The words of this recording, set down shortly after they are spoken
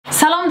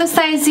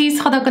دوستای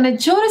عزیز، خدا کنه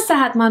جور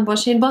صحتمند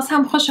باشین. باز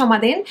هم خوش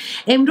آمدین.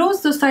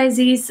 امروز دوستای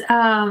عزیز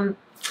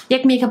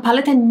یک میکاپ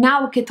پالت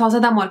نو که تازه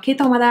در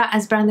مارکت آمده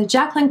از برند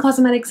جکلین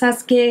کاسمتیکس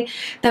است که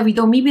در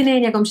ویدیو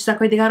میبینین. یکم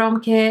چیزای دیگر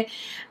هم که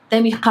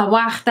دمیقه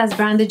وقت از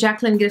برند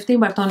جکلین گرفتیم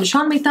براتون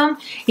نشان میدم.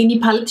 اینی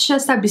پالتش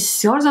است،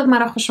 بسیار زیاد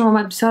مرا خوشم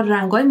آمد. بسیار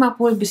رنگای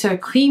مقبول، بسیار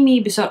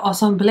کریمی، بسیار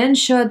آسان بلند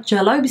شد،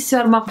 جلای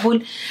بسیار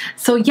مقبول.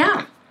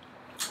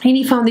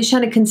 اینی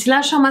فاندیشن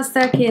کنسیلرش هم است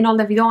که اینال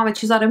در ویدیو همه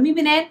چیزا رو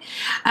میبینید.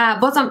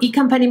 بازم این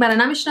کمپانی مرا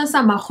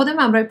نمیشناسم، من خودم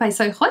همراه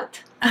پیسای خود،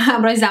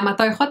 همراه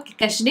زحمتای خود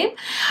که کشیدیم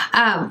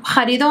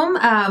خریدم.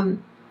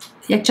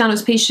 یک چند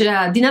روز پیش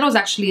دینر روز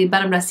اکچولی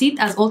برام رسید،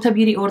 از اولتا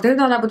بیوتی اوردر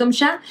داده بودم.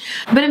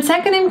 بریم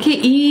سعی کنیم که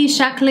این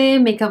شکل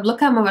میکاپ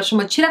لوک ما بر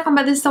شما چی رقم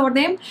به دست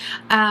آوردیم.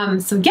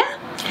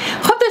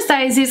 خب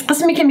دوستای عزیز،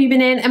 قسمی که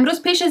میبینین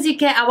امروز پیش از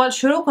اینکه اول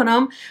شروع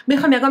کنم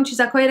میخوام یکم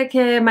چیزایی رو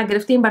که ما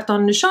گرفتیم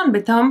براتون نشان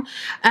بدم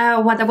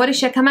و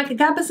دوبارش یک کمک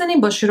گپ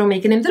بزنیم. با شروع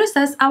میکنیم. درست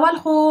است. اول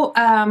خو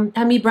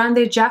همین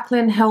برند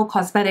جکلین هیل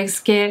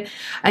کاسمتیکس که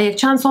یک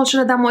چند سال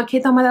شده در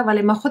مارکت آمده،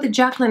 ولی ما خود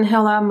جکلین هیل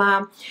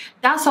ما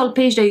 10 سال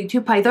پیش در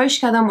یوتیوب پیداش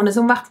کردم. اون از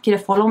اون وقتی که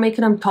فالو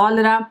میکنم تا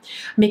حالا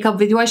میکاپ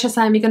ویدیوهاش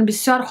سعی میکنم.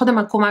 بسیار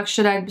خودم کمک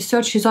شده،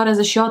 بسیار چیزا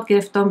ازش یاد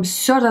گرفتم،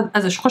 بسیار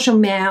ازش خوشم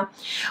میاد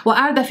و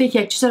هر دفعه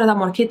که یک چیز رو در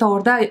مارکت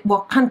آورده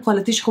واقعا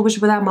کوالیتیش خوبش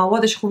بوده،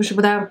 موادش خوبش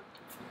بوده،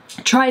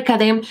 ترای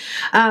کردیم.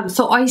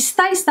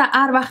 آیسته آیسته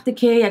هر وقتی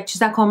که یک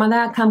چیز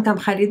آمده کم کم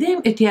خریدیم،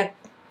 ات یک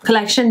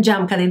کلکشن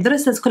جمع کردیم.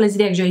 درست از کل از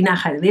یک جایی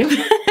نخریدیم.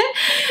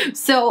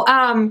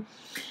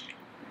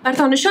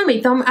 براتون نشان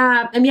میدم.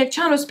 یک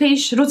چند روز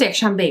پیش، روز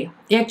یکشنبه،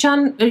 یک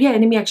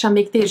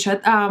شنبه دیر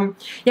شد،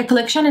 یک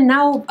کلکشن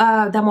نو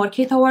در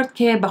مارکت آورد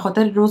که به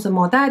خاطر روز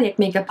مادر یک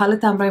میکاپ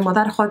پالت هم برای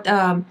مادر خود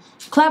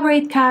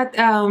کلابریت کرد.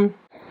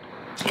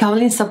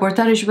 کاملا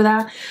سپورترش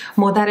بوده،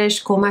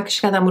 مادرش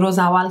کمکش کردم روز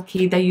اول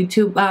که در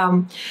یوتیوب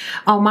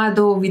آمد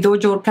و ویدیو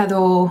جور کرد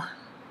و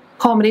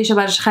کامریش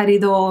برش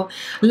خرید و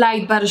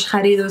لایت برش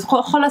خرید و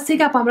خلاصی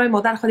که همراه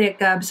مادر خود یک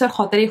بسیار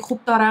خاطره خوب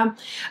دارم.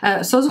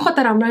 سازو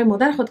خاطر همراه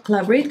مادر خود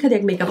کلابریت کرد،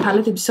 یک میکاپ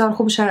پالت بسیار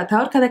خوب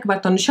تیار کرده که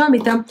براتون نشان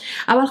میدم.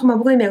 اول خود ما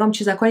بگویم یکم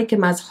چیزایی که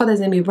ما از خود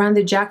از این برند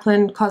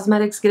جکلین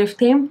کاسمتیکس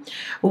گرفتیم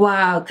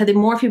و که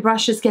مورفی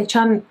براشز که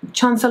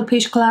چند سال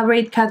پیش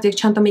کلابریت کرد، یک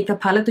چند تا میکاپ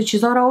پالت و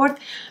چیزا را آورد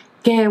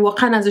که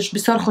واقعا ازش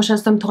بسیار خوش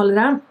هستم.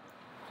 تولرم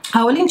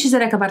اولین چیزی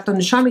را که براتون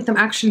نشان میدم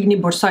اکچولی اینی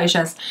برسایش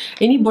است.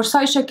 اینی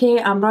برسایش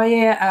که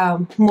امرای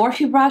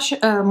مورفی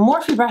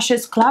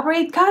براشز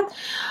کلابریت کرد.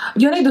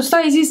 یعنی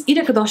دوستای عزیز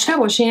اینه که داشته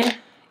باشین،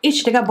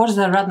 هیچ دیگه برش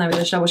ضرورت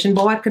نمیداشته باشین.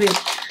 باور کنید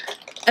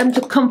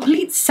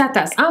کامپلیت ست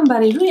است. هم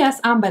برای روی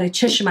است، هم برای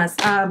چشم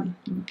است.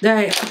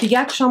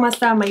 دیگه کشم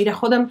است. من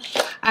خودم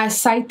از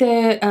سایت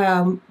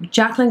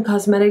جکلین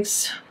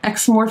کاسمتیکس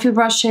اکس مورفی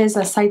براشز،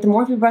 از سایت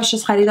مورفی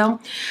براشز خریدم.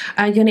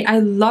 یعنی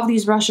I love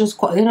these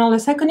brushes. اینا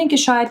لسه کنین که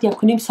شاید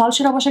 1.5 سال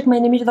شده باشه که من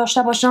نمیشه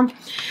داشته باشم.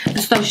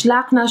 دوستایش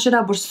لق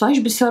نشده، برسایش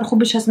بسیار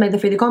خوبش هست. من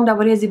دفعه دیگه هم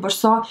درباره از این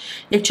برسا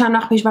یک چند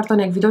وقت پیش براتون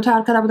یک ویدیو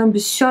تیار کرده بودم.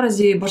 بسیار از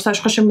این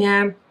برسایش خوشم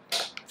میاد.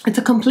 It's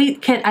a complete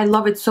kit. I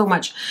love it so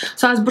much.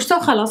 از برسا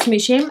خلاص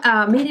میشیم،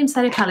 میریم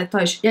سر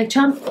پالتایش. یک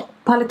چند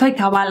پالتای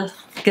که اول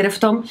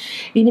گرفتم.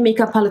 اینی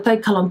میکاپ پالتای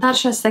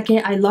کلانترش هسته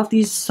که I love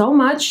these so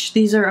much.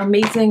 These are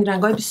amazing.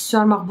 رنگای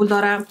بسیار مقبول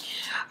داره.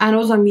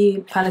 هنوز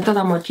می پالتا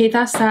در مارکت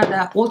هسته.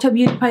 در اولتا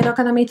بیوتی پیدا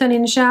کردم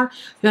میتونینشه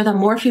یا در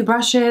مورفی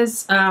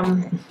براشز.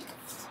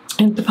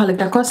 این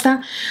پالتا هسته،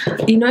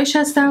 اینایش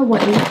هسته و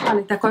این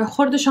پالتای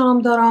خوردشان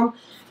هم دارم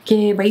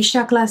که به این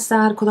شکل هسته.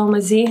 هر کدام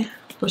از این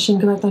باشین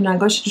که براتون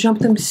رنگاش نشان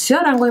بدم.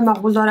 بسیار رنگای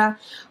مقبول داره،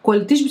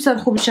 کوالیتیش بسیار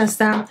خوبش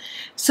هسته.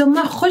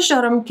 من خوش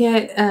دارم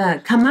که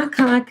کمک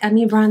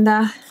امی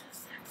برند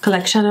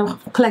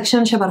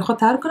کلکشنش برای خود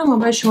تیار کنم و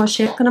برای شما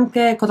شیر کنم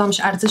که کدامش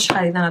ارزش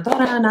خریدن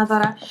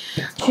نداره.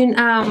 چون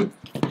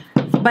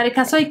برای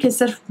کسایی که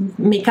صرف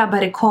میکاپ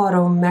برای کار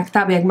و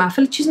مکتب یک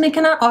محفل چیز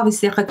میکنن،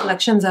 obviously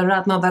کلکشن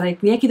ضرورت نداره.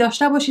 یکی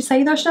داشته باشی،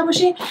 صحیح داشته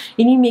باشی.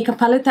 اینی میکاپ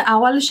پالت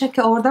اولش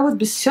که آورده بود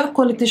بسیار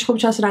کوالیتیش خوب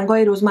است.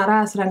 رنگای روزمره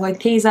است، رنگای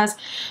تیز است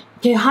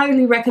که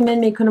highly recommend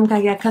میکنم که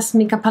اگر کس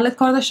میکاپ پالت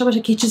کار داشته باشه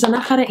که چیزا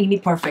نخره، اینی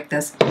پرفکت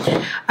است.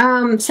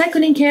 سعی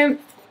کنین که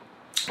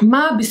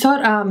ما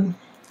بسیار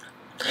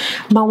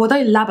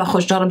موادای لب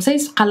خوش دارم.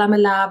 سیز قلم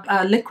لب،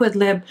 لیکوید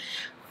لب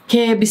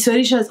که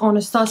بسیاریش از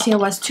آنستاسیا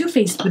و از تو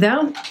فیس بوده.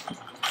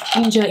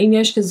 اینجا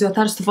اینیش که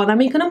زیادتر استفاده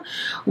میکنم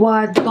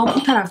و دام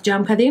خود طرف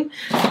جمع کردیم.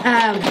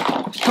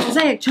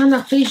 تازه یک چند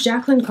وقت پیش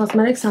جکلین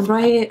کاسمتیکس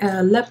همراه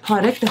لب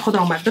پارکت خود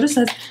آمد. درست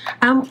است.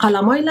 هم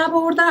قلمای لب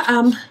آورده،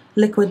 هم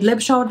لیکوید لب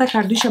آورده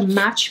که دویش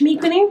مچ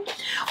میکنیم.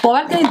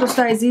 باور کنید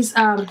دوستای عزیز،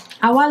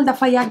 اول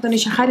دفعه یک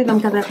دانش خریدم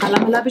که در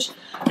قلم لبش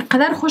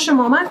قدر خوشم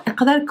آمد،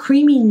 قدر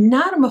کریمی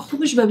نرم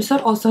خوبش و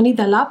بسیار آسانی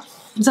در لب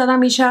زده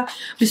میشه.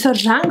 بسیار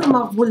رنگ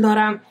مقبول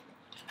دارم.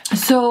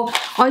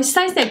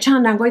 آیسته آیسته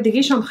چند رنگای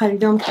دیگه شم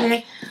خریدم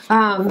که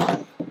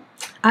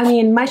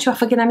من هیچ وقت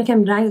فکر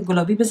نمیکنم رنگ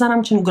گلابی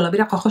بزنم چون گلابی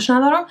را خوش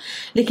ندارم،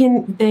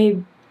 لیکن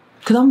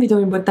کدام ویدیو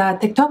این بود؟ در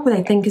تیک تاک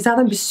بود که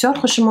زدم. بسیار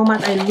خوشم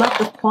آمد. I love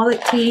the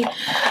quality,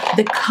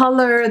 the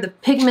color, the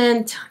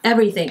pigment,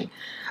 everything.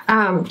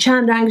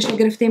 چند رنگش هم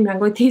گرفتیم،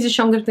 رنگای تیزش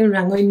هم گرفتیم،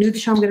 رنگای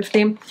نودش هم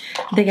گرفتیم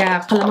دیگه.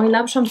 قلمای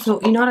لبش هم سو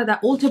اینا رو در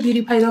اولتا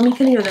بیوتی پیدا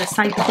میکنی یا در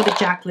سایت خود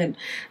جکلین.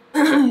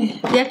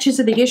 یک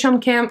چیز دیگه هم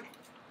که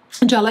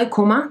جلای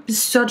کمه،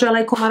 بسیار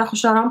جلای کمه را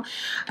خوش دارم.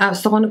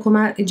 استخوان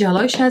کمه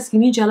جلایش هست.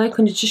 اینی جلای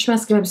کنج چشم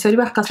است که بسیاری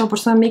وقت کسا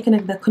پرسان میکنه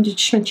در کنج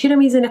چشم چی رو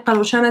میزنی؟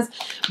 روشن است،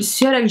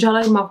 بسیار یک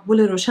جلای مقبول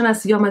روشن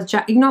است. یا از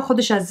اینا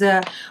خودش از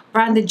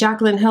برند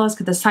جکلین هیل است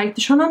که در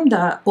سایتشون هم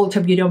در اولتا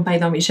بیوتی هم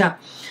پیدا میشه.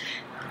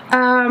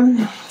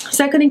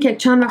 سکنین که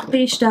چند وقت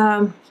پیش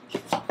در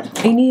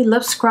اینی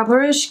لب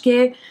سکرابرش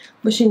که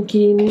باشین که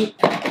اینی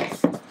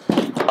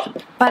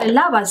برای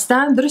لب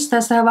هستن، درست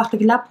است وقتی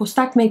که لب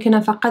پوستک میکنه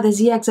فقط از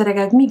یک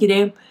ذره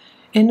میگیریم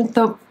اینو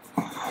تا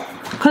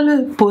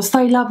کل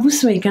پوستای لب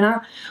بوس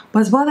میکنه.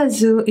 باز بعد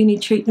از اینی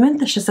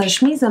تریتمنتش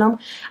سرش میزنم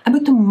ابی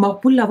تو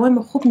مقبول لبای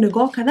ما خوب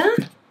نگاه کردن،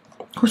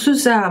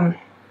 خصوص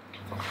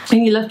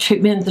اینی لب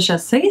تریتمنتش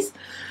هستیست.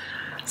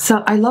 So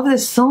I love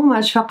this so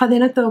much. فقط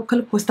اینو تا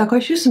کل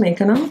پوستکای شوس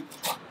میکنم،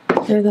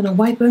 یادم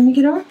وایت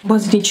میگیرم،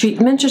 باز اینی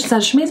تریتمنتش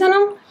سرش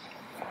میزنم،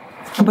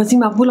 باز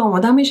این مقبول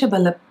آماده میشه به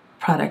لب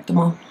پرودکت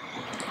ما.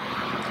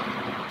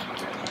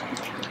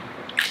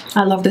 I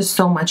love this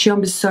so much.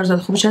 یام بسیار زیاد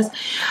خوبش است.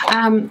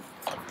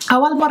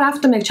 اول بار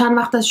رفتم یک چند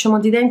وقت از شما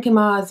دیدین که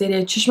ما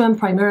زیر چشمم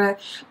پرایمر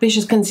پیش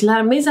از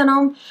کنسیلر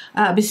میزنم.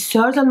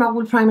 بسیار زیاد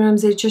مقبول پرایمرم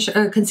زیر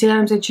چشم،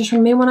 کنسیلرم زیر چشم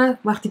میمونه.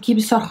 وقتی که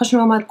بسیار خوش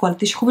میامد،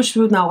 کوالیتیش خوبش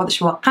بود،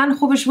 موادش واقعا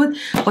خوبش بود.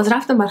 باز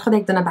رفتم بر خود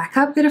یک دونه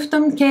بکاپ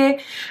گرفتم که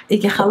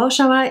اگه خلاص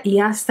شوه ای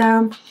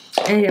هستم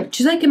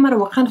چیزایی که من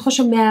واقعا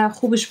خوشم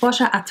خوبش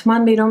باشه حتما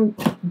میرم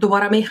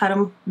دوباره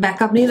میخرم،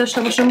 بکاپ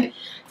نداشته باشم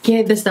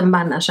که دستم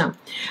بند نشم.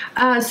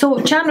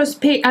 سو چند روز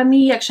پی امی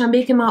یک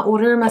شنبه که ما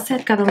اوردر ما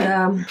ست کردم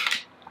در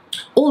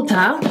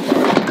اولتا،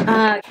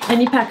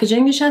 اینی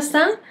پکیجینگش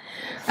هستن،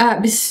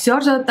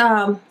 بسیار زیاد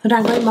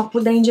رنگای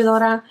مقبول در اینجا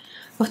داره.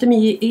 گفتم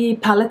این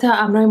پالت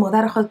امرای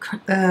مادر خود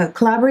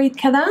کلابریت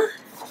کردن.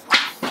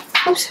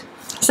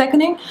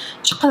 سکنینگ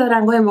چقدر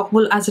رنگای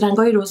مقبول، از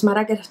رنگای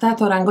روزمره گرفته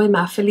تا رنگای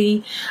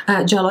محفلی،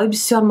 جلای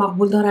بسیار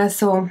مقبول داره.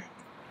 سو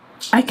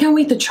I can't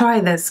wait to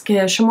try this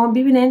که شما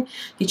ببینین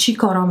که چی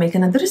کارا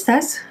میکنه. درست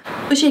است؟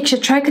 باشه یکشه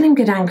ترای کنیم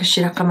که رنگش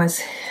چی رقم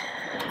است.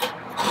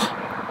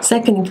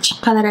 سکنینگ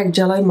چقدر یک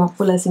جلای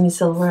مقبول از این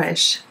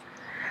سیلورش،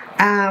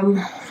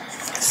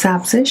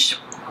 سبزش،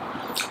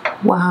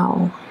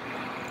 واو،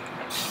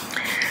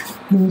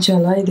 این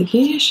جلای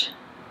دیگهش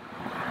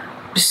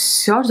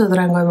بسیار زیاد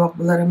رنگای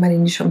مقبول داره. من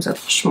اینیشم زیاد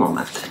خوشم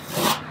آمد.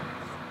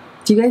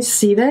 Do you guys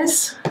see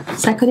this؟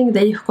 سکنینگ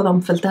دیگه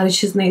کدام فیلتر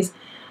چیز نیست،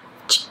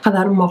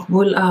 چقدر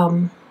مقبول،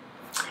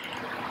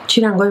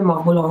 چی رنگای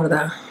مقبول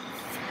آورده.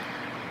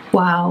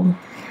 واو.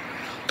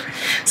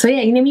 سو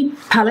اینمی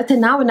پالت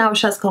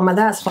نوش هست که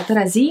آمده از خاطر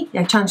از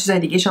یک چند چیزای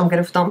دیگه شم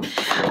گرفتم.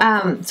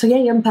 سو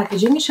این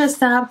پکیجینگش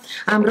هسته،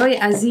 امرای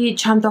از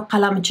چند تا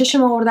قلم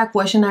چشم آورده که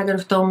واش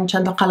نگرفتم،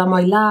 چند تا قلم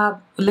های لب،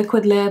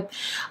 لیکوید لب،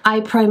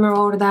 آی پرایمر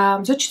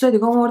آورده، زیاد چیزای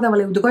دیگه آورده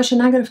ولی دوگاش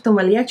نگرفتم،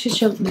 ولی یک چیز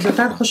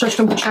زیادتر خوش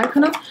داشتم که ترای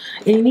کنم.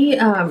 اینی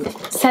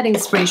سیتینگ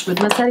سپریش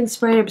بود. من سیتینگ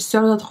سپری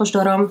بسیار زیاد خوش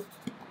دارم.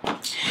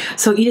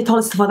 سو این تا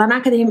استفاده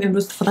نکردیم،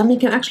 امروز استفاده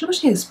میکنم. اکچولی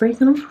باشه اسپری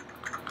کنم.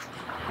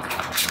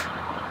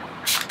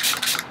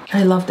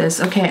 I love this.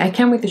 Okay, I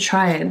can't wait to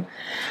try it.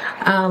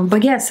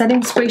 But yeah,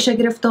 setting spray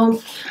گرفتم.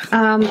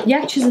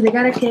 یک چیز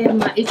دیگه که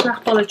ما هیچ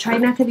وقت بالا ترای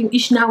نکردیم،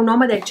 ایش نو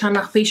نامده، یک چند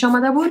وقت پیش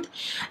آمده بود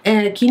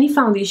که اینی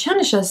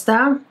فاندیشنش هسته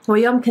و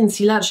یا هم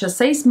کنسیلرش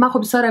هسته. من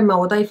خب بسیار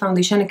موادای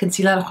فاندیشن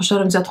کنسیلر خوش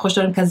دارم، زیاد خوش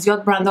دارم که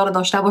زیاد برندها رو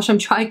داشته باشم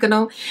ترای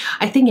کنم.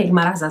 I think یک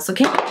مرض است.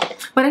 Okay?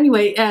 But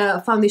anyway,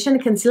 فاندیشن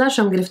کنسیلرش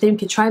هم گرفتیم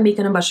که ترای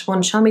میکنم، با شما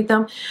نشان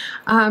میدم.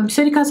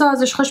 بسیاری کسا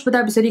ازش خوش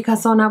بوده، بسیاری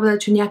کسا نبوده،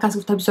 چون یک کس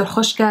گفته بسیار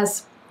خوشگل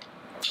است.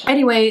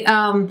 Anyway,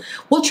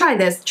 we'll try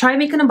this. try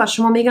میکنم با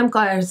شما میگم که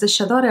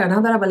ارزش داره یا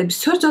نداره، ولی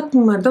بسیار زیاد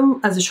مردم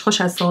ازش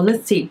خوش هستن.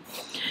 Let's see.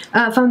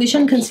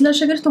 فاندیشن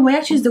کنسیلرش گرفتم و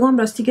یک چیز دیگه هم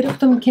راستی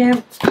گرفتم که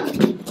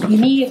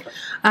یعنی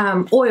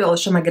اویل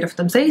شما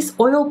گرفتم. زیست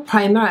اویل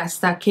پرایمر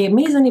است که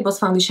میزنی باز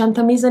فاندیشن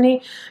تا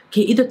میزنی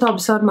که ایده تا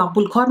بسیار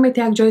مقبول کار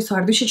میته. یک جای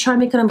ساردوش ترای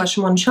میکنم با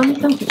شما نشان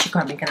میدم که چی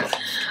کار میکنم.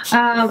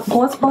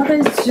 باز بعد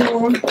از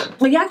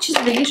یک چیز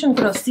دیگه شون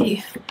که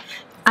راستی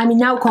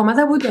امین نو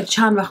کامده بود یک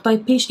چند وقتای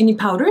پیش، اینی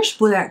پاودرش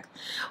بوده.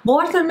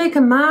 باورتون میگم که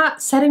من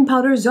سرین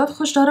پاودر زیاد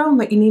خوش دارم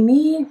و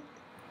اینی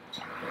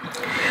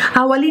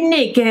اولین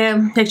نه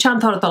که یک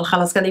چند تا رو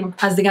خلاص کردیم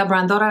از دیگه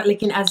برندها،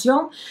 لیکن از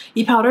یوم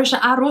این پاودرش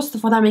هر روز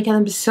استفاده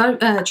میکردم، بسیار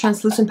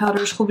ترانسلوسنت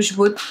پاودرش خوبش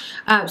بود.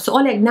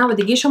 سوال یک نو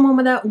دیگه شما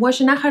آمده،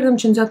 واش نخریدم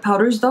چون زیاد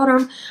پاودرز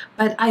دارم،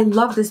 but I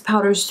love this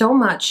powder so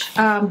much.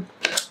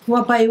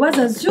 و با ایواز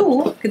از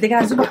زو که دیگه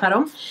از زو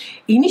بخرم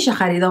اینیش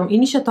خریدم.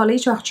 اینیش تا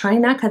هیچ وقت ترای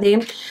نکردیم.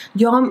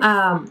 یا هم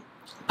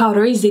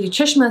پاودر زیر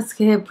چشم است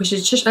که پشت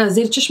چشم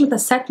زیر چشم تا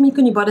ست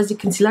میکنی، بعد از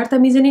کنسیلر تا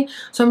میزنی.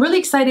 So I'm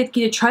really excited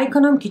که ترای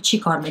کنم که چی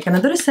کار میکنه.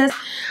 درست است.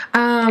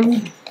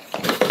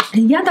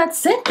 Yeah,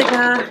 that's it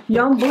دیگه.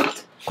 یا بود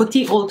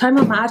کتی اول تایم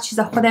هم هر چیز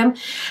خودم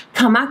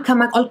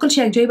کمک الکلش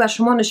یک جایی بر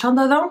شما نشان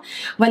دادم،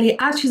 ولی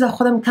هر چیز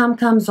خودم کم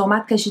کم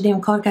زحمت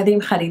کشیدیم، کار کردیم،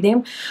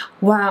 خریدیم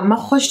و من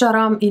خوش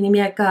دارم. اینم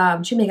یک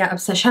چی میگه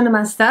ابسشنم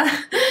است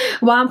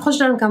و هم خوش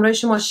دارم که برای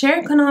شما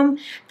شیر کنم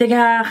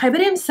دیگه.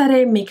 خیلی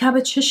سر میکاپ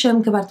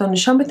چشم که براتون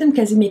نشان بدم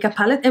که از این میکاپ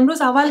پالت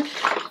امروز اول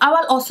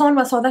آسان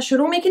و ساده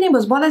شروع میکنیم،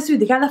 باز بعد از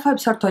دیگه دفعه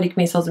بسیار تاریک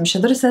میسازه میشه.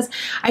 درست است.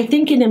 I think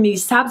اینمی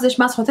سبزش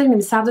من خاطر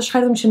اینمی سبزش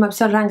خریدم چون من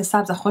بسیار رنگ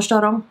سبز خوش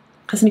دارم.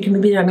 قسمی که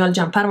میبینم یا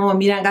جمپر ما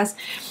میرنگ است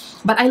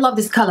but I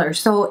love this color.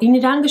 so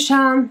این رنگش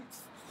هم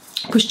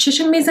پشت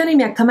چشم میزنیم،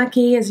 یک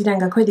کمکی از این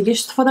رنگ‌های دیگه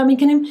استفاده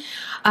میکنیم.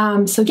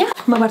 so yeah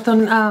ما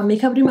براتون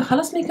میکاپ ریم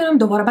خلاص میکنم،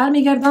 دوباره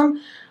برمیگردم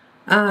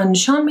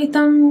نشان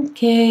میدم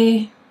که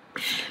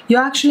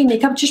یا actually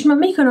میکاپ چشم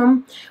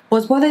میکنم،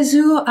 باز بعد از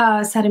او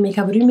سر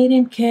میکاپ روی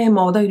میریم که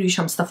موادای رویش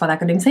هم استفاده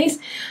کنیم. صحیح.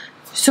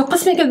 so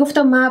قسمی که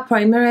گفتم ما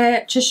پرایمر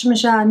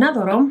چشمش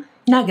ندارم،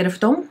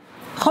 نگرفتم.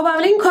 خب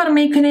اولین کار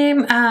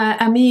میکنیم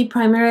امی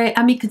پرایمر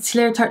امی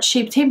کنسیلر تارت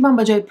شیپ تیپ من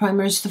با جای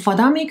پرایمر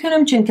استفاده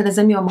میکنم چون که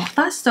لازم یا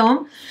مختصم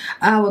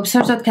و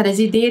بسیار زیاد که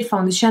ازی دیر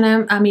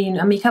فاندیشنم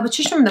امین میکاپ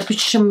چشم در پشت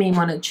چشم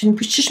میمانه چون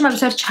پشت چشم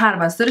بسیار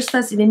چرب است. درست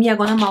است. این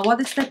یگانه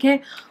مواد است که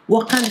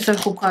واقعا بسیار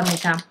خوب کار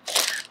میکنه.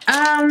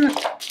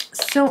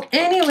 so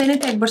anyway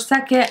یک برسه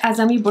که از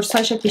امی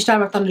برسایش بیشتر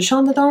براتون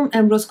نشان دادم.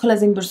 امروز کل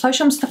از این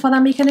برسایش هم استفاده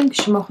میکنیم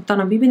که شما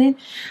خودتان ببینید.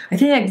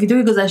 یک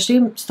ویدیوی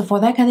گذاشتیم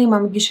استفاده کردیم،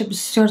 من میگیشه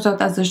بسیار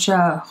زیاد ازش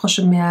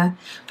خوشم میاد.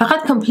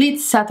 فقط کامپلیت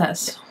ست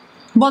است.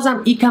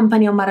 بازم این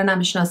کمپانی هم مرا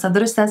نمیشناسه.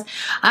 درست است.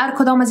 هر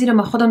کدام از این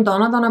ما خودم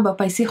دانه با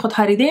پیسه خود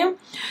خریدیم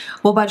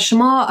و بر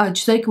شما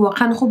چیزایی که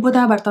واقعا خوب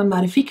بوده براتون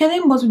معرفی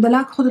کردیم. باز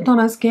دلک خودتان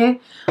است که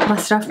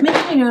مصرف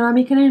میکنین یا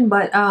نمیکنین.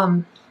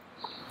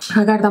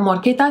 اگر در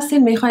مارکت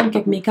هستین میخواین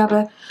که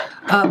میکاپ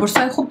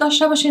برسای خوب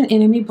داشته باشین،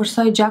 اینمی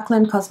برسای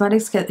جاکلین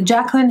کاسمتیکس که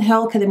جاکلین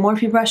هیل که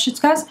مورفی برش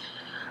است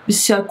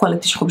بسیار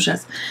کوالیتیش خوبش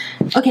است.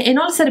 اوکی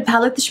اینا سر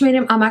پالتش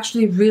میریم. I'm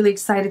actually really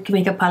excited که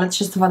میکاپ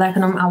پالتش استفاده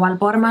کنم. اول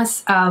بارم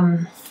است.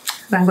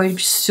 رنگای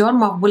بسیار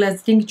مقبول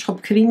از اینکه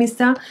چوب کریمی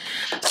است.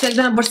 یک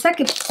دونه برسه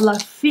که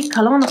فلافی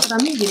کلان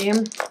خودم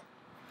میگیریم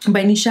با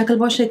این شکل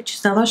باشه که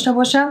چیز نداشته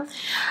باشه.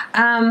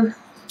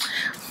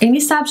 اینی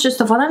سبز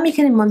استفاده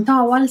میکنیم. من تا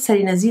اول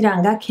سری نزی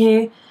رنگه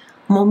که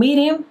ما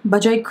میریم با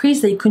جای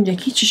کریز دی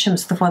کنجکی چشم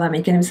استفاده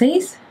میکنیم.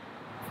 صحیح.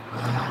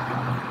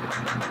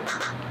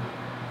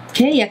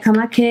 که یک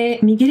کمک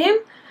میگیریم.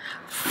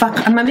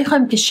 فقط ما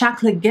میخوایم که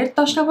شکل گرد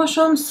داشته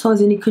باشم.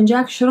 سازینی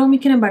کنجک شروع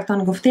میکنیم.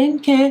 براتون گفتیم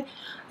که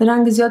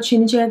رنگ زیاد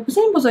شینی جای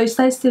بزنیم. باز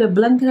آیسته استیر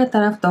بلند کنه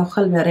طرف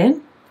داخل برین.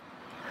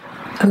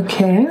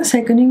 اوکی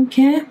سعی کنیم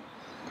که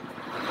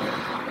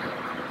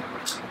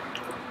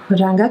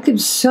رنگه که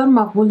بسیار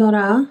مقبول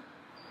داره.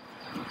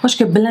 خوش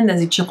که بلند از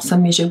این چی قسم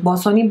میشه؟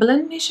 باسانی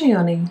بلند میشه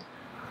یا نه؟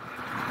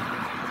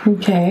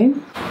 اوکی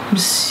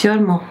بسیار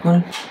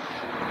مقبول.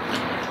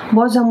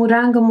 باز همون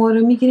رنگ ما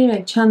رو میگیریم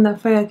یک چند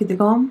دفعه که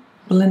دیگه هم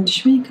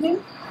بلندش میکنیم.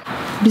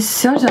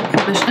 بسیار زیاد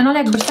خوبش. اینا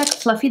یک برسک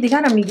فلافی دیگه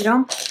رو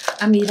میگیرم.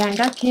 امی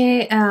رنگه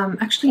که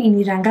actually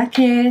اینی رنگه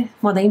که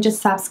ما در اینجا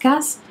سبز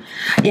کست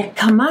یک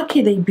کمک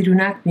در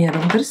بیرونک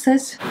میارم. درست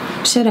است؟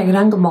 بسیار یک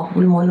رنگ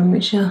مقبول معلوم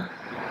میشه.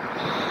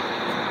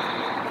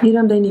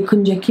 میرم در اینی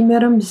کنجکی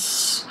میارم.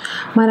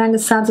 من رنگ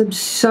سبز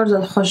بسیار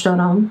زیاد خوش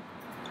دارم.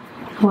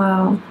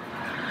 واو.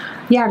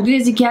 دوی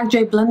از که یک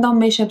جای بلند هم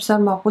میشه بسیار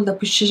مقبول. در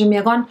پشت چشم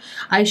یگان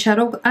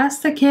ایشارو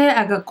است که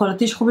اگر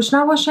کوالیتیش خوبش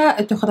نباشه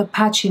ات خود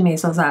پچی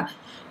میسازه.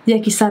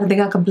 یکی سر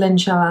دیگه که بلند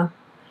شوه.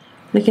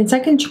 لیکن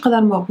سکن چقدر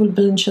مقبول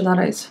بلند شده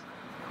رایز.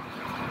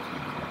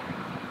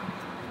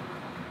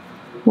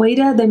 و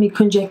ایره دمی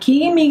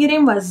کنجکی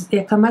میگیریم و از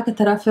یک کمک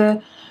طرف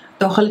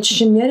داخل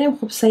چشم میاریم.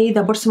 خوب صحیح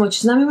در برس ما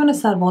چیز نمیمونه.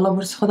 سر بالا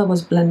برس خدا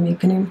باز بلند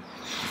میکنیم.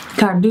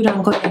 کردوی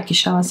رنگا یکی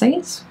شوه.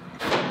 صحیح.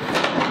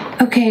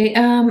 اوکی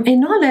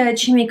اینال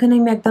چی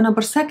میکنیم؟ یک دانه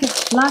برسه که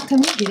فلات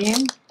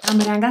میگیریم.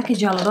 رنگه که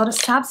جلودار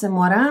سبز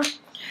ماره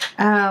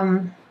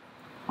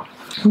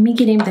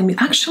میگیریم دمی.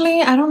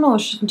 actually I don't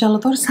know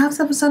جلودار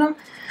سبز بذارم.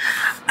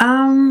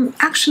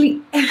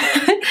 actually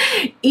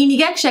این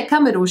یک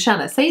شکم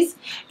روشنه. صحیح.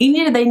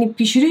 اینی رو در این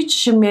پیشروی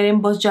چشم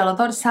میاریم. باز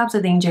جلودار سبز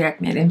در اینجا یک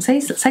میاریم. صحیح.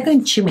 سعی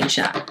کنیم چی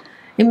میشه.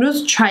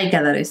 امروز try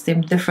کرده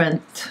رستیم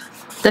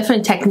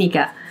different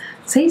تکنیکه.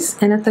 صحیح.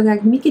 اینا تو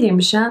یک میگیریم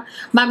بشه.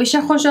 من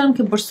بیشتر خوش دارم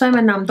که برسای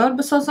من نمدار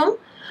بسازم.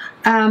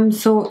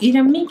 so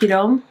ایرم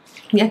میگیرم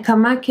یک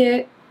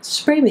کمک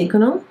سپری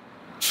میکنم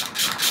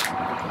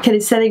که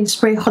setting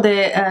spray خود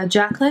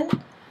جاکلین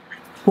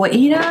و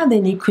ایره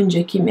دنی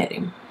کنجکی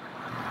میریم.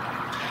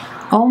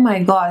 oh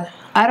my god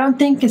I don't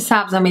think که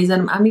سبز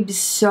میزنم. امی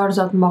بسیار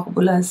زیاد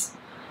مقبول است.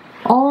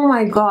 oh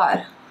my god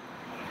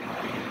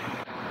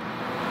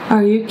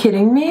are you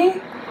kidding me.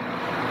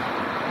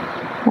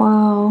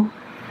 wow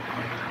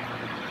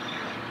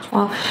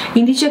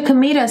این دیگه که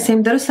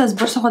میرسیم درست از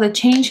برس خود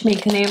چینج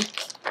میکنیم.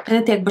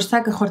 اینت یک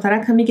برسه که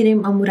خورترک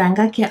میگیریم. امو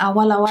رنگه که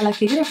اول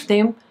که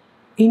گرفتیم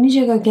اینی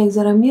جگه که یک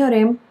ذره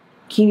میاریم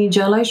که اینی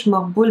جلایش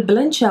مقبول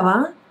بلند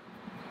شوه.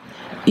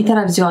 این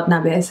طرف زیاد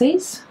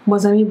نبیسیز.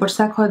 بازمی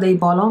برسک ها دی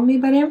بالا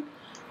میبریم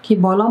که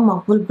بالا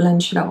مقبول بلند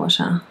شده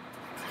باشه.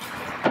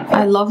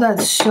 I love that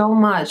so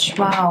much.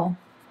 Wow.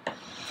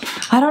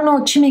 I don't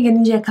know چی میگن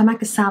اینجا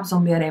کمک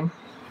سبزم بیاریم.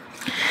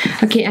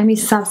 اوکی امی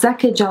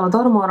سبزک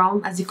جلادار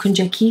مارام از این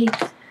کنجکی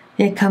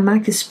یک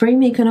کمک سپری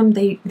میکنم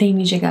دی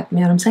اینجا گپ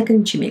میارم. سعی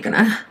کنیم چی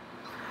میکنه.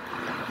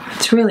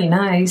 It's really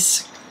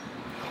nice.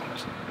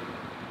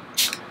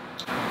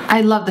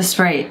 I love the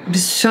spray.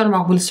 بسیار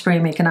مقبول سپری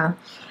میکنم.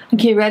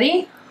 Okay,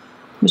 ready?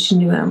 مشین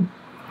بیارم.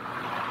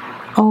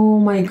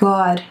 Oh my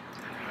god.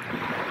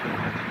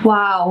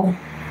 Wow.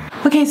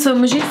 اوکی سو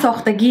مجھے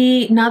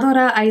ساختگی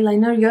نداره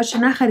ایلاینر یاش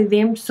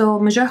نخریدیم سو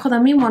مجھے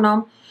خودم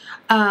میمونم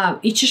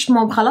ای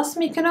چشمم خلاص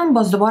میکنم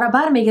باز دوباره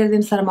بر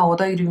میگردیم سر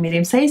موادای روی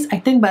میریم سیز I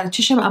think برای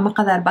چشم اما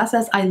قدر بس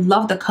است. I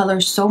love the color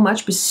so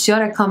much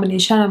بسیار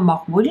کامبینیشن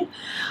مقبول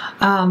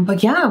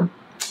بگم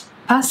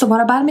پس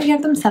دوباره بر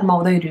میگردم سر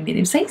موادای روی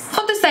میریم سیز.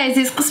 خب دوستای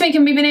عزیز قسمی که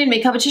میبینین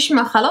میکاپ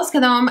چشم خلاص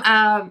کردم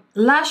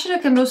لش رو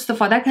که امروز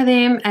استفاده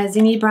کردیم از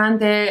اینی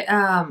برند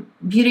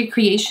بیوتی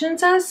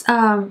کریشنز است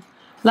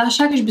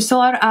لاشکش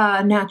بسیار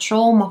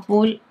نچرال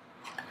مقبول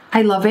I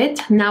love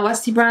it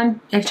نواستی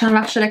برند یک چند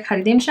وقت شده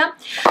خریده میشم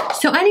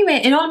so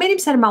anyway اینال میریم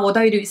سر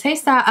موادای روی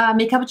هست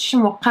میکاپ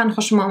چشم واقعا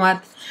خوشم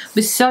آمد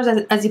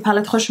بسیار از این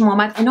پالت خوشم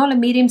آمد اینال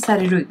میریم سر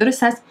روی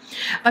درست است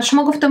و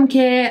شما گفتم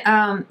که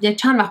یک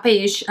چند وقت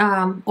پیش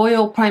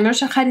اویل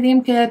پرایمرش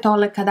خریدیم که تا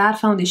حالا کدر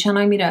فاندیشن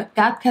های میره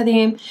قد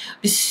کردیم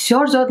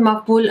بسیار زیاد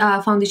مقبول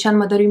فاندیشن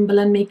ما داریم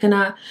بلند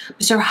میکنه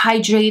بسیار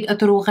هایدریت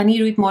اتو روغنی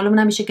روی معلوم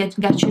نمیشه که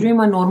گرچه روی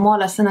ما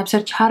نرمال است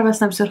بسیار چرب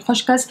است بسیار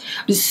خشک است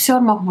بسیار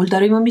مقبول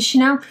داریم ما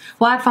میشینم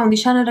و هر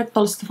فاندیشن را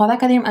تا استفاده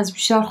کردیم از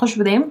بسیار خوش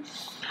بودیم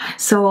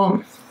so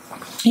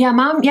یا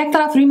من یک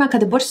طرف روی ما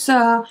کده برس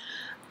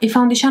این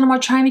فاندیشن ما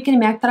ترای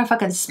میکنیم یک طرف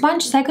که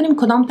اسپنج سعی کنیم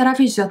کدام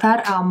طرفش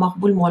زیادتر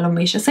مقبول معلوم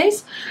میشه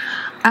سیز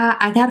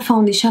اگر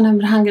فاندیشن هم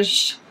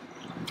رنگش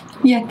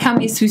یک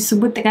کمی سویسو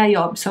بود دیگه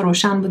یا بسیار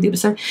روشن بودی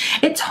بسیار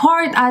it's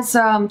hard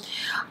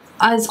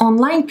از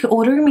آنلاین که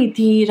اوردر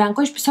میدی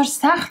رنگاش بسیار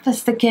سخت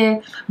است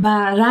که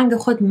با رنگ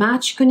خود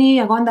مچ کنی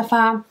یگان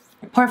دفعه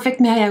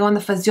پرفکت میاد یگان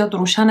دفعه زیاد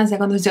روشن است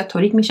یگان دفعه زیاد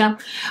تاریک میشه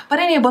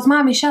برای این باز من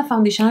همیشه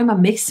فاندیشن های ما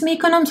میکس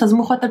میکنم تا از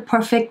مو خاطر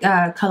پرفکت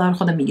کلر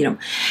خودم میگیرم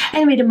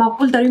anyway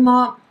مقبول داریم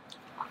ما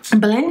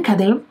بلند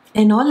کردیم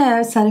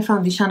اینال سر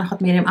فاندیشن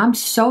خود میریم I'm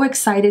so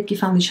excited که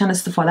فاندیشن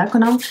استفاده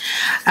کنم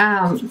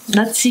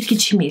نتسی که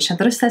چی میشه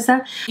درست است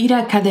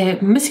ایره کده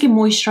مثل که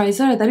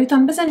مویسترایزر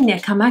داریتان بزنین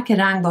یک کمک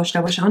رنگ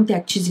داشته باشه اون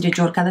یک چیزی رو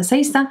جور کرده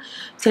سیستم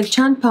سر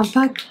چند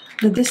پمپک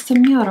دست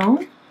میارم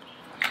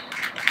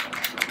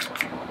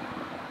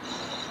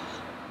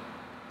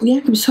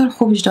یک بسیار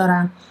خوبش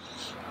داره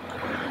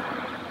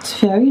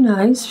it's very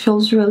nice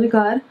feels really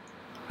good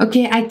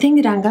اوکی I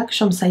think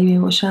رنگکشم صحیح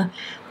باشه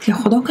که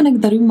خدا کنه که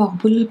در این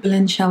مقبول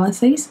بلند شوه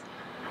سیست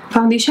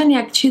فاندیشن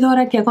یک چی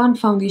داره که یکان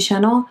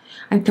فاندیشن ها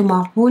هم که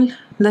مقبول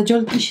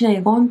لجلد میشینه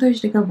یکان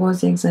توش دیگه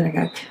باز یک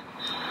زرگک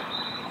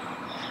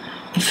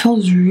it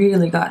feels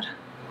really good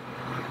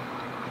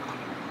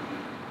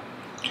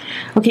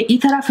اوکی این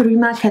طرف روی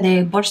ما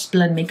که برس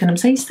بلند میکنم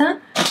سیسته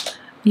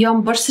یا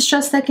برسش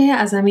هسته که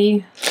از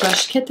همی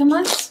برش کتم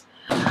هست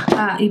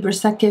این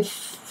برسه که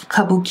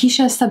کابوکیش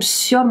هسته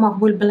بسیار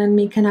مقبول بلند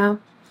میکنه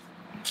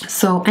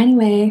so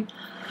anyway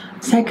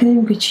سعی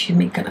کنیم که چی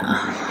میکنه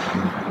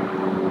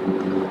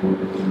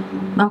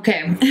اوکی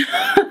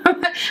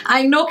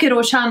I know که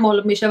روشن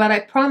معلوم میشه و I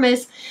promise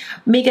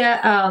میگه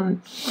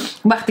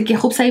وقتی که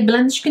خوب سعی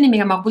بلندش کنی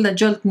میگه مقبول در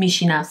جلد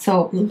میشینه so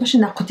باشه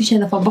نقطیش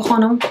این دفعه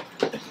بخوانم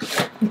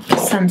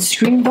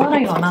سنسکرین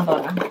داره یا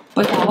نداره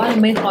باید اول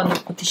میخواد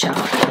نقطیشه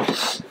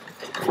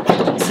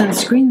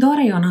سنسکرین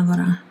داره یا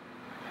نداره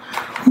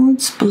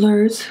it's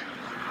blurred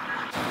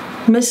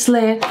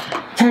مثل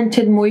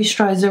tinted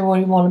moisturizer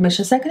واری معلوم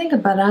میشه سعی کنیم که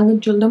بر رنگ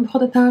جلدم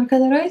خود تغییر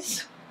کرده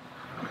رایز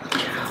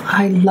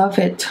I love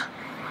it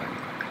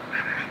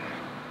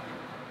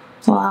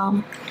wow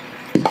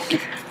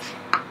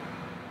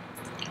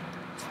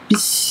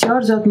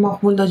بسیار زیاد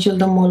مقبول در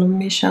جلدم معلوم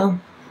میشه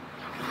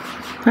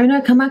اینا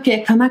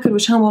کمک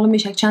روشن معلوم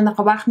میشه چند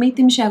دقیقه وقت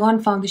میتی میشه اگان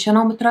فاندیشن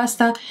ها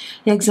مترسته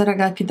یک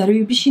ذره که در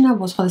روی بشینه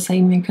باز خود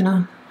صحیح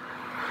میکنه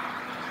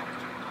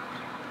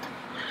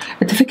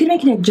فکر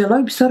میکنه یک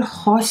جلای بسیار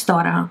خاص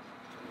داره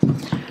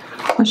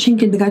ماشین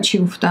که دیگه چی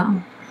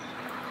گفتم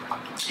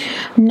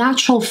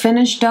natural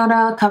finish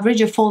داره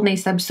coverage full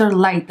نیست بسیار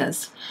لایت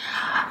است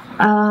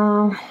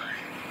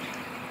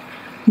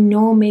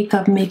no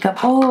makeup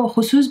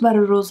خصوص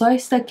برای روزایی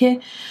است که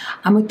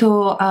اما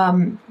تو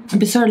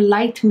بسیار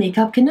لایت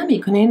میکاپ که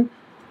نمی کنین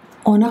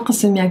اونا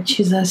قسم یک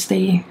چیز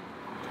هستی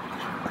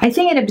I think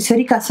اینه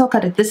بسیاری کسا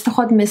کرده دست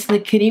خود مثل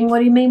کریم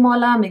واری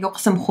میماله میگه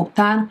قسم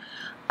خوبتر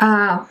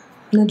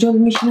نجال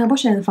میشینه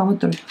باشه نفهمت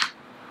داره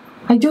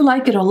I do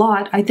like it a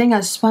lot I think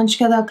از سپنج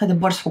کده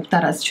برس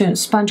خوبتر است چون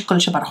سپنج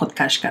کلش بر خود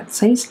کش کرد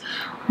سیست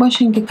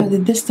باشه اینکه کده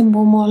دستم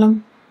با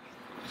مالم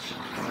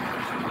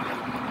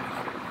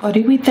What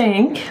do we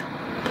think?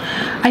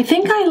 I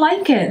think I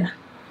like it.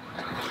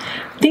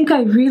 I think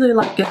I really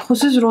like it.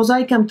 خصوص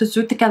روزایی که هم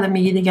تسویت کده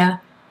میگی دیگه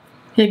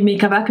یک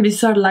میکاپ که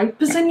بسیار لایت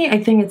بزنی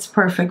I think it's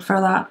perfect for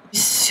that.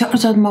 بسیار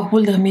زیاد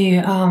مقبول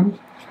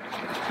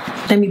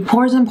دمی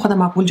پورزم خودم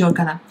مقبول جور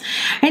کردم.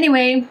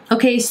 Anyway,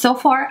 okay, so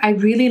far I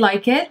really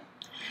like it.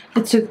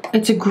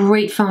 It's a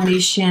great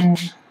foundation.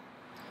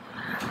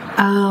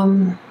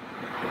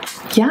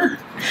 Yeah.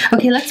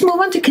 Okay, let's move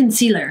on to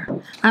concealer.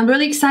 I'm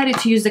really excited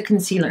to use the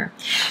concealer.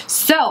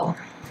 So,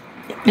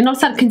 in all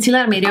sort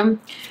concealer medium.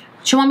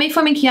 شما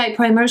میفهمین که ای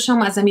پرایمر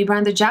شما از امی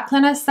برند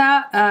جکلن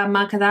هسته.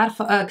 من که در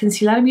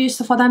کنسیلر می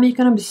استفاده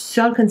میکنم.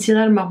 بسیار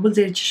کنسیلر مقبول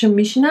زیر چشم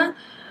میشینه.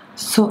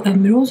 سو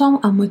امروز هم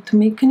اموت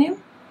میکنیم.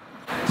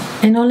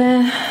 این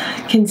حال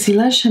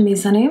کنسیلرش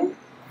میزنیم.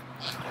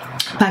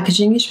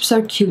 پکیجینگش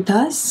بسیار کیوت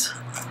است.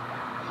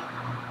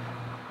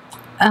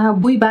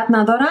 بوی بد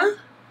نداره.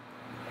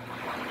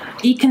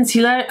 این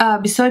کنسیلر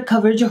بسیار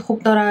کاورج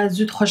خوب داره،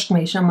 زود خشک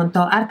میشه.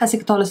 منتها هر کسی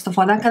که تال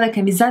استفاده کرده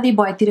کمی زدی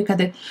باید تیر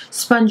کده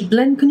سپنج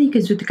بلند کنی که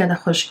زود کده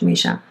خشک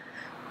میشه.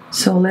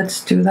 So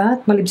let's do that.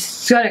 ولی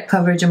بسیار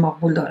کاورج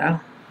مقبول داره.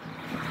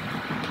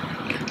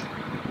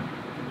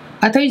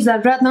 حتی این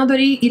ضرورت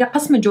نداری ایره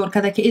قسم جور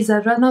کده که این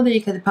ضرورت نداری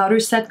که پاورر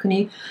ست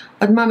کنی.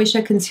 بعد ما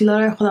میشه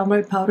کنسیلر خودم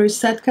روی پاورر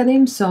ست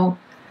کردیم. So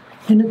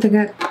اینو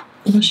دیگه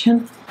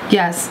باشین.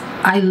 Yes,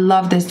 I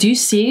love this. Do you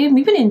see?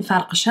 میبینین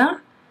فرقشه؟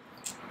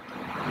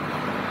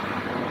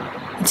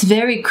 It's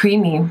very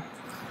creamy.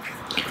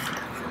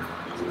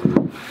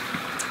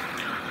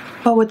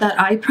 But with that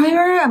eye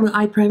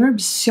primer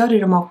بسیاری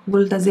رو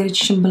مقبول در زیر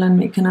چشم بلند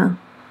میکنه.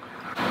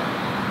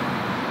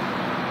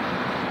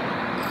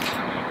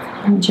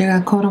 اینجا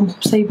کارم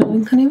خوب سعی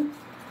بلند کنیم.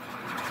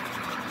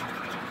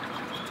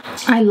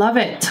 I love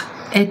it.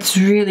 It's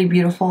really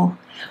beautiful.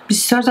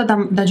 بسیار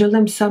در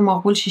جلدم بسیار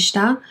مقبول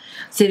شیشته.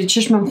 زیر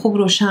چشمم خوب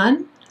روشن.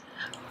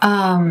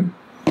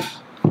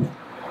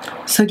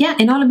 So yeah,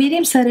 این حالا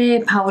میریم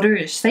سر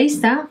پاودرش.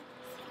 سیسته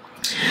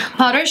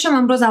پاودرش هم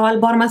امروز اول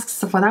بار ماسک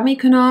استفاده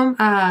میکنم.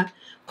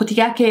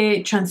 پوتیگه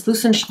که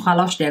ترانسلوسنش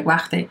خلاص دیگه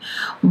وقته.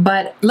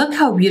 But look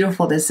how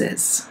beautiful this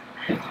is.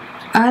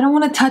 I don't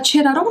want to touch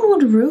it. I don't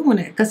want to ruin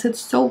it because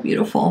it's so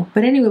beautiful.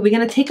 But anyway, we're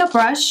going to take a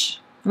brush.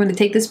 I'm going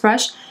to take this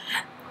brush.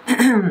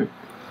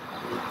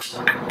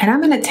 And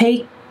I'm going to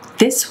take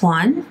this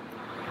one.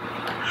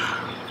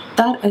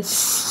 That is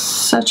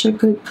such a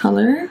good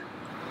color.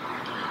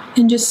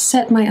 And just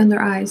set my under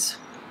eyes.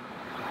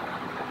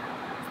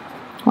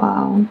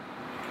 Wow.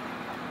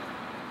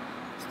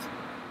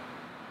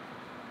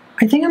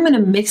 I think I'm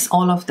gonna mix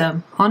all of them.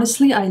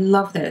 Honestly, I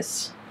love this.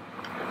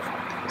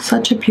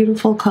 Such a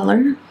beautiful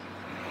color.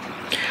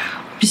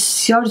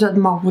 بسیار زیاد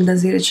مقبول در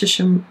زیر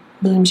چشم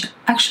بلند میشه.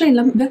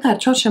 Actually, بهتر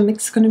چارشم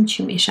مکس کنیم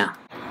چی میشه.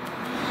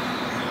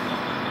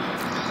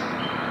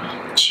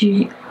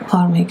 چی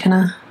کار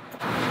میکنه؟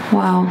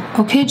 Wow.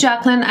 Okay,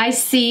 Jaclyn, I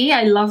see.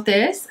 I love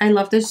this. I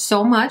love this so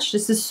much.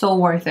 This is so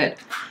worth it.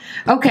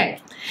 Okay.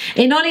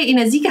 این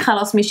ازی که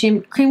خلاص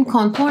میشیم کریم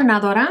کانتور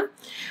ندارم.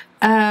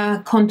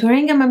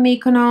 کانتورینگ هم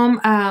میکنم.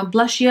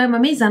 بلاشی هم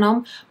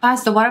میزنم.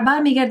 پس دوباره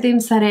برمیگردیم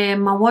سر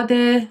مواد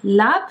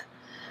لب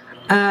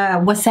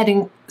و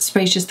setting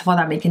sprays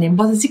استفاده میکنیم.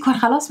 باز ازی کار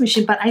خلاص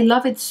میشیم. But I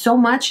love it so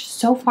much.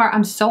 So far,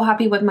 I'm so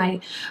happy with my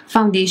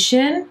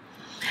foundation.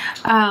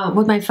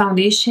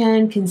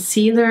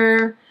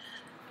 Concealer,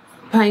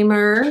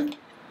 primer,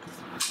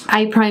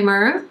 eye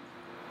primer.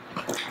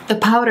 The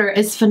powder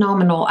is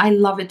phenomenal. I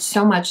love it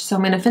so much. So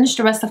I'm gonna finish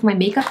the rest of my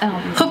makeup.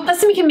 خب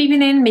قسمی که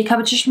میبینین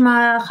میکاپ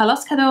چشم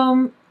خلاص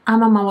کردم.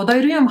 اما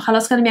موادای رویم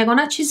خلاص کردم.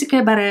 یگانه چیزی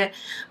که برای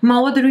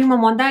مواد روی ما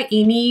مانده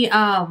اینی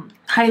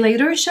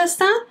هایلایترش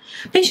هستن.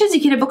 پیش از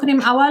اینکه بکنیم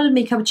اول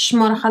میکاپ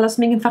چشم رو خلاص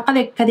میگیم. فقط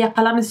یک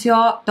قلم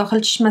سیاه داخل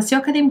چشم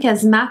سیاه کردیم که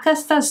از ماک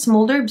است.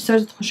 سمولدر بسیار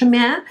خوشم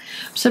میاد.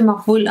 بسیار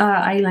مقبول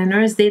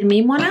آیلاینرز دیر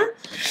میمونه.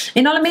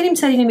 این حالا میریم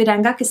سر این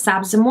رنگا که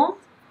سبز ما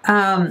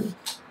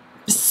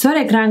بسیار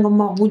یک رنگ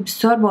مقبول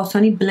بسیار با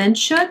آسانی بلند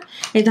شد.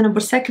 ایدانه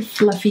برسک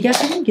فلافیگا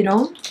کنیم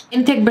گیرم.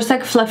 این تک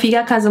برسک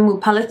فلافیگا که از امو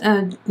پالت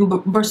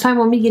برسای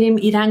ما میگیریم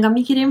این رنگا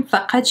میگیریم.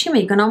 فقط چی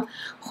میکنم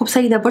خوب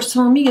سایده برس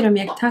ما میگیرم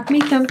یک تک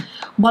میکنم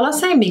بالا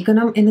سای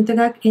میکنم این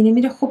تک اینی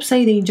میره خوب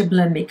سایده اینجا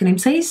بلند میکنیم.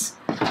 سایز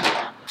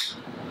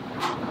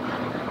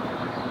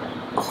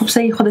خوب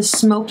سایده خود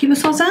سموکی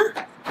بسازه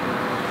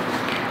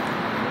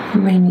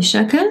به این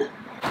شکل.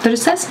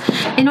 درست است.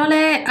 این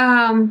حاله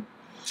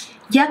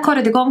یک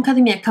کار دیگه هم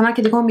کردیم یک کمک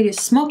دیگه هم میره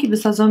سموکی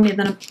بسازم. یه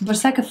دانه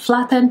برسک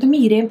فلات اند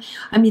میگیریم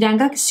امی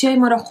رنگا که سیاه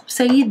ما را خوب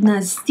سایید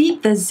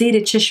نزدیک در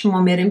زیر چشم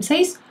ما میریم.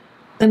 سایز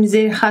دمی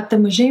زیر خط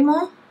موجه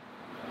ما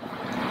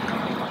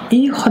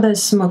این خود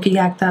سموکی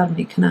یک دار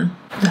میکنه.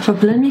 دفعه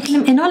بلند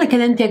میکنیم. این حالا که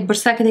یک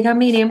برسک دیگه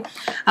میریم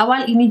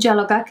اول اینی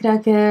جلوگه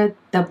کرده که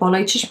در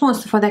بالای چشم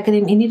استفاده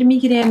کردیم اینی رو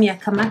میگیریم یک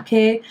کمک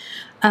که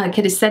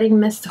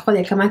ریسترینگ مثل خود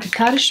یک کمک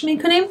کارش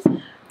میکنیم.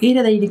 این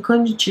رو در اینی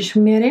کنج چشم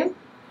میریم.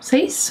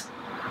 سایز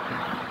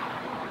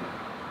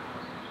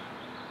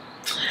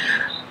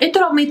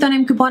اینطور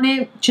میتونیم که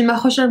بانه چون من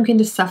خوش دارم که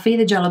این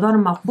سفید جلادار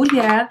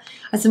مقبولیه.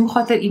 از این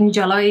خاطر این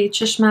جلای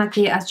چشمه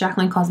که از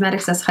جکلین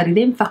کازمتیکس از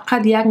خریدیم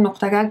فقط یک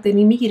نقطه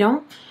دمی میگیرم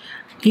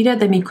ایره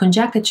دمی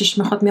کنجک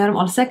چشم خود میارم.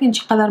 آلسه که این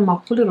چقدر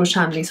مقبول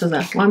روشن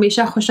میسازه و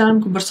همیشه خوش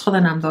دارم که برس خود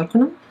نمدار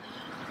کنم.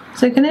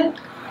 سکنه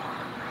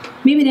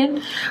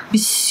میبینین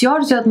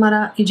بسیار زیاد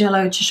مرا ای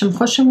جلوی چشم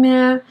خوشم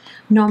میاد.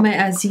 نام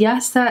از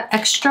یست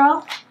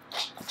اکسترا.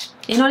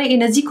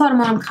 این از این کار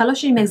ما هم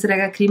خلاص این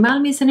مگزرگه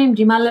ریمال میسنیم.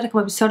 ریمال که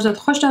بسیار زیاد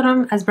خوش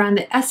دارم از برند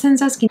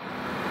اسنس است.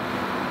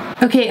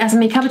 اوکی از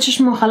میکاپ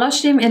چشم ما خلاص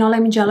شدیم. این حالا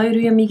این جلوی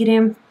روی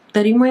میگیریم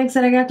داریم ما یک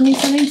زرگک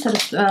میسنیم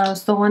سر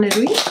استخوان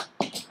روی.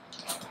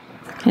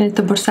 یعنی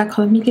تو برسک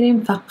خود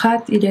میگیریم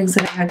فقط این یک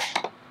زرگک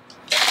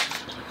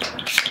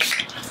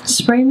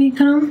سپری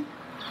میکنم.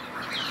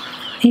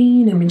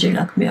 این هم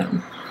جلوک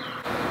میارم.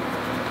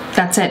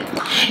 That's it.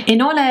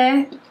 این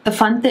حالا the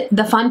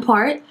fun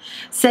part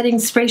setting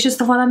sprays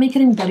استفاده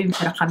میکنیم داریم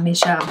رقم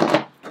میشه.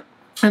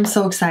 I'm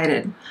so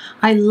excited.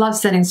 I love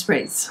setting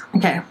sprays.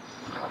 Okay.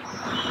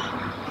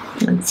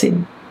 Let's see.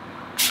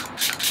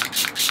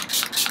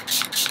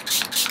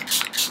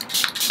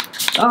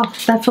 Oh,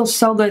 that feels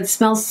so good. It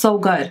smells so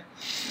good.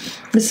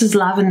 This is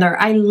lavender.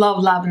 I love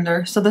lavender.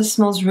 So this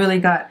smells really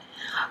good.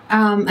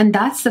 And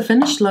that's the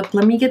finished look.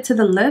 Let me get to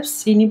the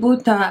lips. اینی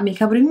بود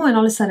میکاپ ریمو این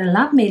حال سر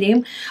لب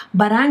میریم.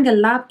 برنگ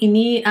لب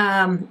اینی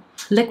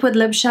liquid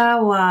lip شه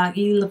و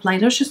این lip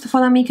linerش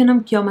استفاده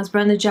میکنم که هم از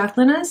برند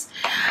جکلین است.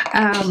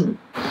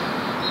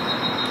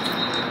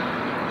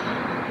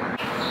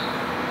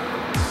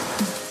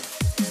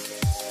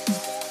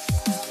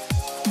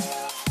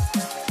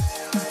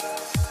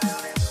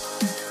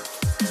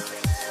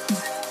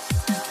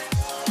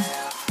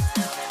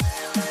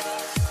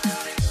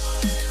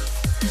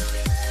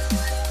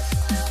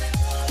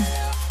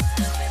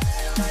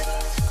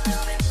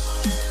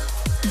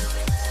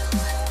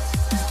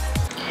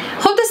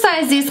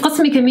 عزیز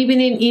قسمی که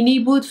میبینین اینی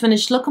بود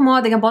فینیش لوک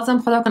ما. دیگه بازم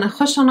خدا کنه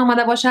خوشتون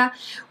آمده باشه.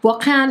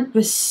 واقعا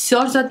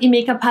بسیار زیاد این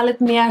میکاپ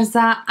پالت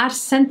میارزه. هر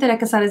سنتره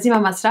که سر از این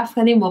مصرف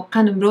کردیم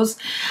واقعا امروز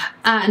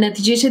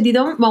نتیجهش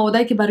دیدم.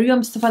 موادایی که برای هم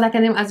استفاده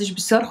کردیم ازش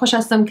بسیار خوش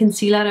هستم.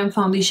 کنسیلر،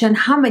 فاندیشن،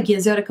 همه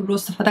گیزیاری که برای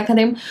استفاده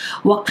کردیم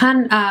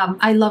واقعا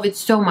I love it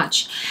so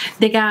much.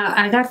 دیگه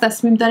اگر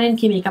تصمیم دارین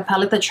که میکاپ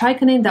پالت ترای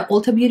کنین در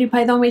اولتا بیوتی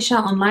پیدا میشه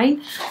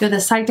آنلاین یا در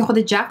سایت خود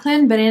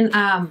جکلین برین.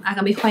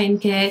 اگر میخواین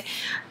که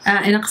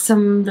این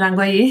قسم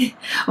رنگای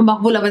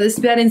مقبول به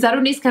دست بیارین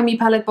ضرور نیست که می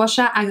پالت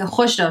باشه. اگه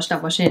خوش داشته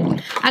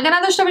باشین اگر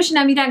نداشته باشین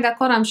نمی رنگ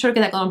کارم شور که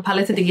در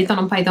پالت دیگه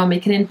تونم پیدا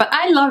میکنین. But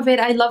I love it.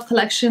 I love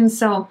collection.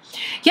 So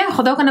yeah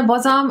خدا کنه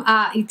بازم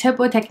این تپ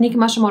و تکنیک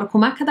ما شما رو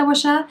کمک کرده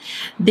باشه.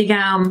 دیگه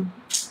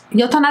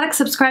یا تا نرک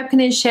سابسکرایب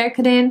کنین شیر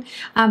کنین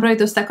برای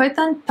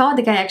دوستکایتان تا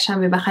دیگه یک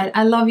شنبه بخیر.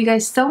 I love you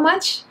guys so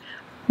much.